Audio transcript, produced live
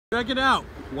Check it out.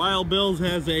 Wild Bill's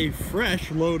has a fresh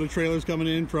load of trailers coming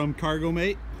in from Cargo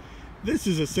Mate. This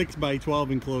is a 6x12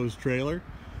 enclosed trailer.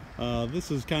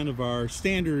 This is kind of our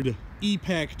standard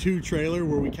E-Pack 2 trailer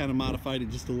where we kind of modified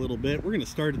it just a little bit. We're going to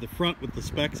start at the front with the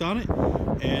specs on it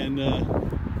and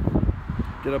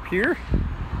get up here.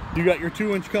 You got your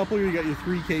 2-inch coupler, you got your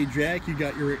 3K jack, you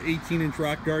got your 18-inch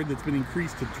rock guard that's been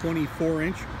increased to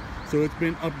 24-inch, so it's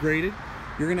been upgraded.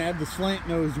 You're going to have the slant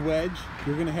nose wedge.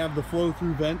 You're going to have the flow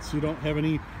through vents, so you don't have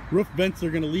any roof vents that are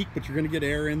going to leak, but you're going to get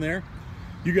air in there.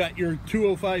 You got your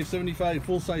 205/75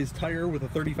 full-size tire with a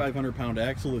 3,500 pound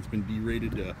axle that's been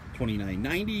B-rated to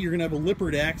 2990. You're going to have a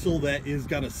lippered axle that is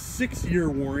got a 6-year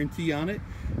warranty on it.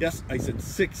 Yes, I said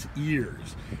 6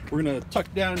 years. We're going to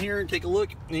tuck down here and take a look.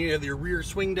 And you have your rear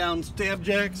swing down stab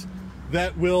jacks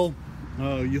that will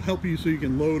help you so you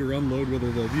can load or unload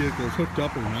whether the vehicle is hooked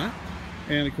up or not.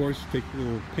 And of course, take a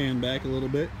little pan back a little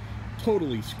bit.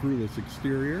 Totally screwless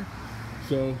exterior.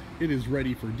 So it is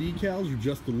ready for decals or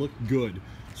just to look good.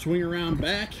 Swing around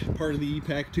back. Part of the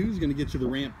E-Pack 2 is going to get you the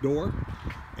ramp door.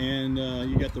 And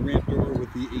you got the ramp door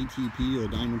with the ATP, the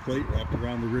diamond plate, wrapped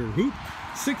around the rear hoop.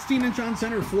 16-inch on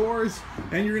center floors.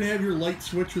 And you're going to have your light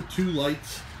switch with 2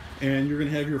 lights. And you're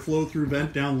going to have your flow-through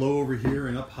vent down low over here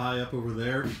and up high up over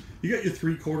there. You got your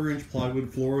 3/4-inch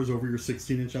plywood floors over your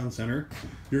 16-inch on center.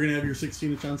 You're going to have your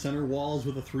 16-inch on center walls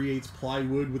with a 3/8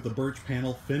 plywood with the birch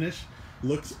panel finish.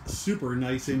 Looks super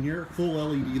nice in here. Full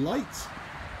LED lights.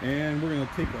 And we're going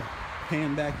to take a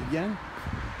pan back again.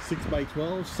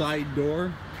 6x12 side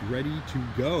door, ready to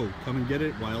go. Come and get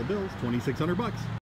it. Wild Bill's, $2,600.